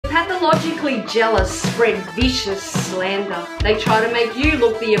pathologically jealous spread vicious slander. They try to make you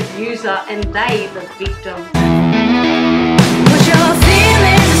look the abuser and they the victim. Put your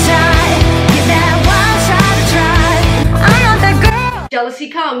feelings aside, give that wild side a try. I'm not that girl. Jealousy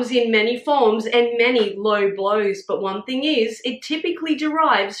comes in many forms and many low blows, but one thing is, it typically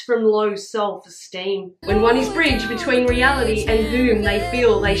derives from low self-esteem. When one is bridged between reality and whom they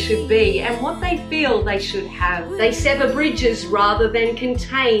feel they should be and what they feel they should have. They sever bridges rather than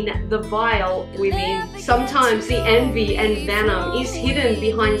contain the vile within. Sometimes the envy and venom is hidden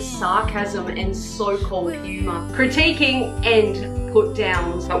behind sarcasm and so-called humour, critiquing and put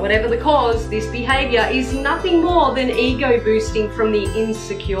downs. But whatever the cause, this behaviour is nothing more than ego boosting from the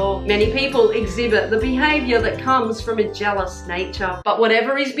insecure. Many people exhibit the behaviour that comes from a jealous nature, but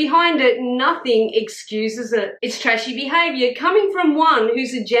whatever is behind it, nothing excuses it. It's trashy behaviour coming from one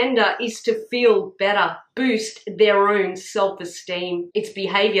whose agenda is to feel better, boost their own self-esteem. It's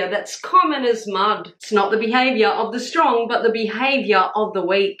behaviour that's common as mud. It's not the behaviour of the strong, but the behaviour of the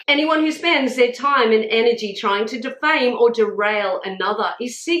weak. Anyone who spends their time and energy trying to defame or derail another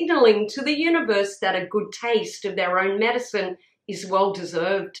is signalling to the universe that a good taste of their own medicine is well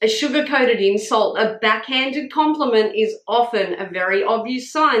deserved. A sugar-coated insult, a backhanded compliment is often a very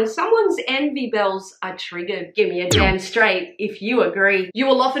obvious sign someone's envy bells are triggered. Give me a damn straight if you agree. You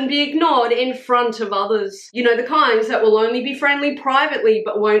will often be ignored in front of others. You know, the kinds that will only be friendly privately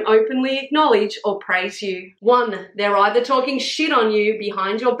but won't openly acknowledge or praise you. One, they're either talking shit on you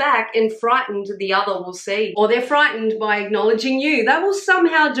behind your back and frightened the other will see, or they're frightened by acknowledging you. They will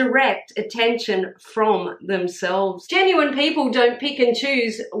somehow direct attention from themselves. Genuine people don't pick and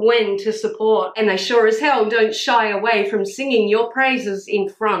choose when to support, and they sure as hell don't shy away from singing your praises in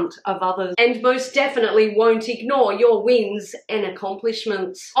front of others, and most definitely won't ignore your wins and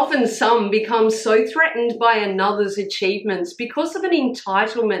accomplishments. Often some become so threatened by another's achievements because of an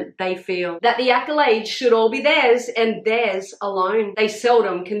entitlement they feel that the accolades should all be theirs and theirs alone. They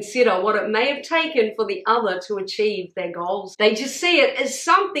seldom consider what it may have taken for the other to achieve their goals. They just see it as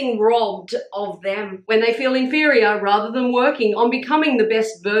something robbed of them. When they feel inferior, rather than working on becoming the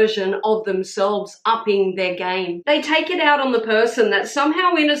best version of themselves, upping their game, they take it out on the person that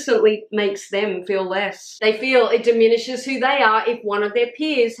somehow innocently makes them feel less. They feel it diminishes who they are if one of their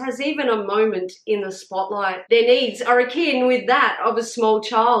peers has even a moment in the spotlight. Their needs are akin with that of a small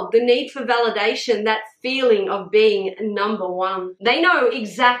child, the need for validation, that feeling of being number one. They know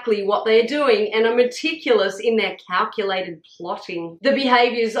exactly what they're doing and are meticulous in their calculated plotting. The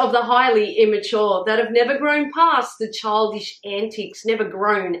behaviours of the highly immature that have never grown past the childish antics, never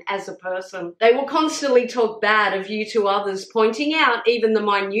grown as a person. They will constantly talk bad of you to others, pointing out even the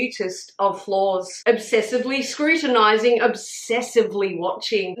minutest of flaws, obsessively scrutinising, obsessively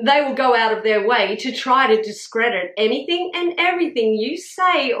watching. They will go out of their way to try to discredit anything and everything you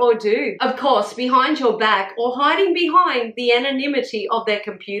say or do. Of course, behind your back or hiding behind the anonymity of their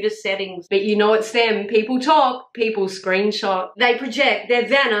computer settings. But you know it's them. People talk, people screenshot. They project their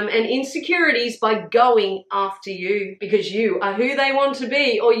venom and insecurities by going after you because you are who they want to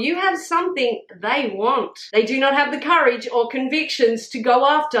be, or you have something they want. They do not have the courage or convictions to go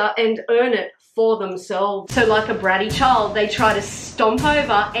after and earn it for themselves. So like a bratty child, they try to stomp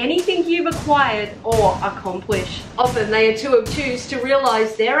over anything you've acquired or accomplished. Often they are too obtuse to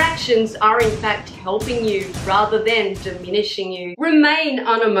realize their actions are in fact helping you rather than diminishing you. Remain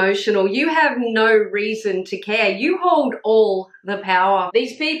unemotional. You have no reason to care. You hold all the power.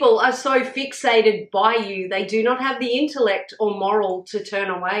 These people are so fixated by you, they do not have the intellect or moral to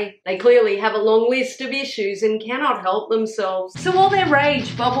turn away. They clearly have a long list of issues and cannot help themselves. So all their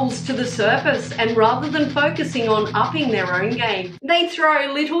rage bubbles to the surface, and rather than focusing on upping their own game, they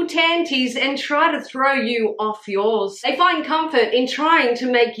throw little tanties and try to throw you off yours. They find comfort in trying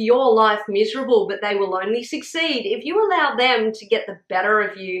to make your life miserable, but they will only succeed if you allow them to get the better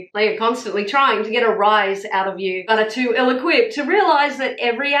of you. They are constantly trying to get a rise out of you, but are too ill-equipped to realize that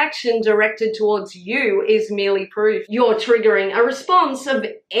every action directed towards you is merely proof you're triggering a response of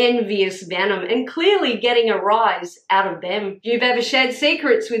envious venom and clearly getting a rise out of them. If you've ever shared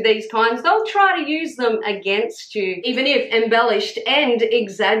secrets with these kinds, they'll try to use them against you, even if embellished and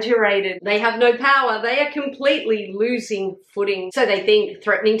exaggerated. They have no power. They are completely losing footing. So they think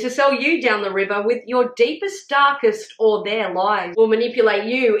threatening to sell you down the river with your deepest, darkest, or their lies will manipulate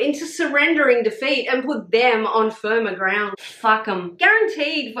you into surrendering defeat and put them on firmer ground. Fuck them.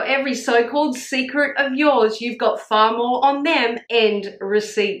 Guaranteed, for every so-called secret of yours, you've got far more on them and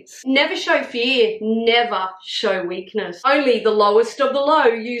receipts. Never show fear. Never show weakness. Only the lowest of the low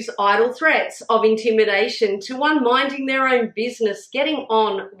use idle threats of intimidation to one minding their own business, getting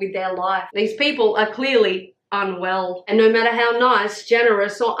on with their life. These people are clearly unwell. And no matter how nice,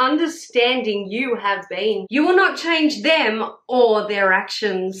 generous, or understanding you have been, you will not change them or their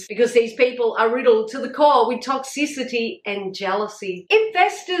actions, because these people are riddled to the core with toxicity and jealousy. It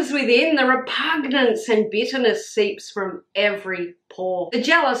festers within, the repugnance and bitterness seeps from every pore. The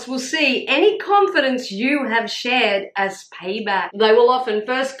jealous will see any confidence you have shared as payback. They will often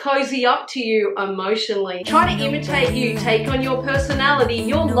first cozy up to you emotionally, try to imitate you, take on your personality,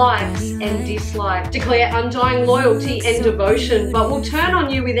 your likes and dislikes, declare undying loyalty and devotion, but will turn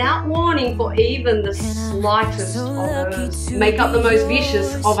on you without warning for even the slightest of hers. Make up the most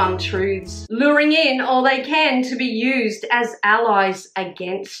vicious of untruths, luring in all they can to be used as allies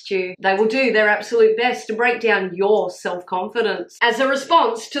against you. They will do their absolute best to break down your self-confidence. As a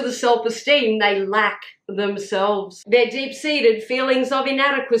response to the self-esteem they lack themselves. Their deep-seated feelings of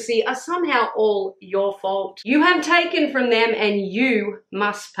inadequacy are somehow all your fault. You have taken from them and you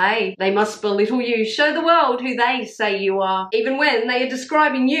must pay. They must belittle you, show the world who they say you are, even when they are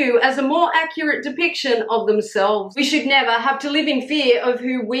describing you as a more accurate depiction of themselves. We should never have to live in fear of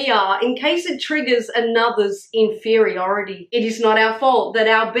who we are in case it triggers another's inferiority. It is not our fault that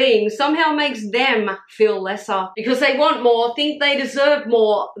our being somehow makes them feel lesser, because they want more, think they deserve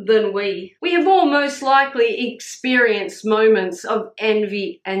more than we. We have all most likely experience moments of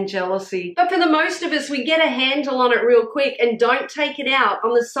envy and jealousy, but for the most of us, we get a handle on it real quick and don't take it out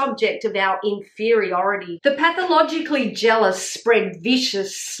on the subject of our inferiority. The pathologically jealous spread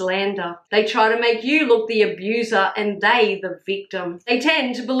vicious slander. They try to make you look the abuser and they the victim. They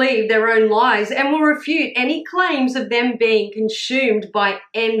tend to believe their own lies and will refute any claims of them being consumed by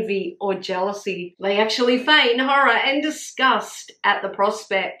envy or jealousy. They actually feign horror and disgust at the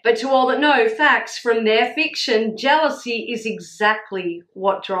prospect, but to all that know facts from their fiction, jealousy is exactly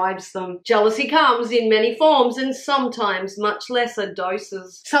what drives them. Jealousy comes in many forms and sometimes much lesser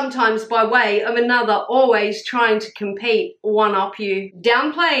doses. Sometimes by way of another, always trying to compete, one-up you.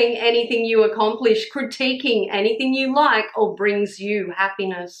 Downplaying anything you accomplish, critiquing anything you like or brings you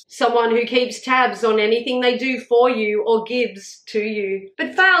happiness. Someone who keeps tabs on anything they do for you or gives to you,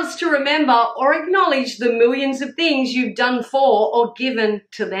 but fails to remember or acknowledge the millions of things you've done for or given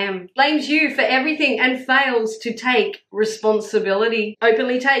to them. Blames you for everything and fails to take responsibility.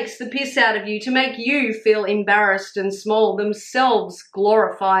 Openly takes the piss out of you to make you feel embarrassed and small, themselves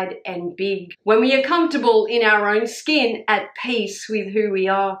glorified and big. When we are comfortable in our own skin, at peace with who we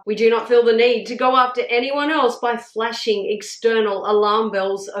are, we do not feel the need to go after anyone else by flashing external alarm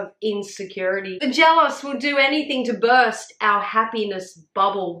bells of insecurity. The jealous will do anything to burst our happiness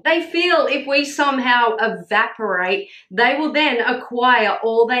bubble. They feel if we somehow evaporate, they will then acquire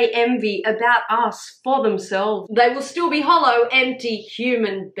all they envy about us for themselves. They will still be hollow, empty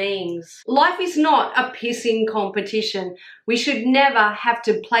human beings. Life is not a pissing competition. We should never have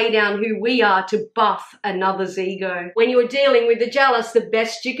to play down who we are to buff another's ego. When you're dealing with the jealous, the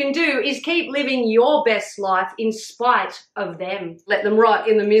best you can do is keep living your best life in spite of them. Let them rot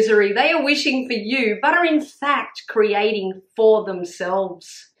in the misery they are wishing for you, but are in fact creating for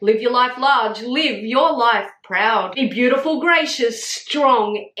themselves. Live your life large, live your life proud. Be beautiful, gracious,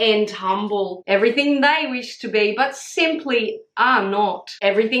 strong, and humble. Everything they wish to be, but simply are not.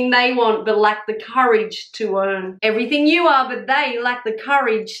 Everything they want, but lack the courage to earn. Everything you are, but they lack the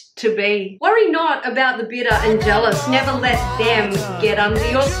courage to be. Worry not about the bitter and jealous. Never let them get under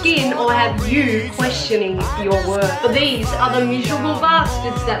your skin or have you questioning your worth. For these are the miserable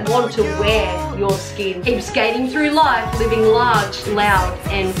bastards that want to wear your skin. Keep skating through life, living large, loud,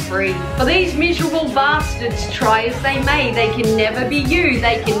 and free. For these miserable bastards, try as they may, they can never be you,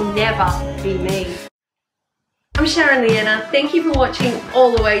 they can never be me. I'm Sharon Leanna. Thank you for watching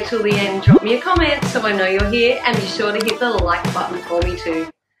all the way till the end. Drop me a comment so I know you're here, and be sure to hit the like button for me too.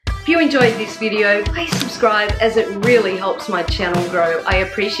 If you enjoyed this video, please subscribe as it really helps my channel grow. I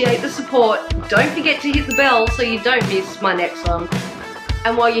appreciate the support. Don't forget to hit the bell so you don't miss my next one.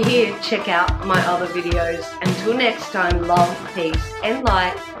 And while you're here, check out my other videos. Until next time, love, peace, and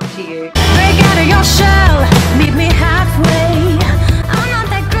light to you. Break out of your shell, meet me halfway.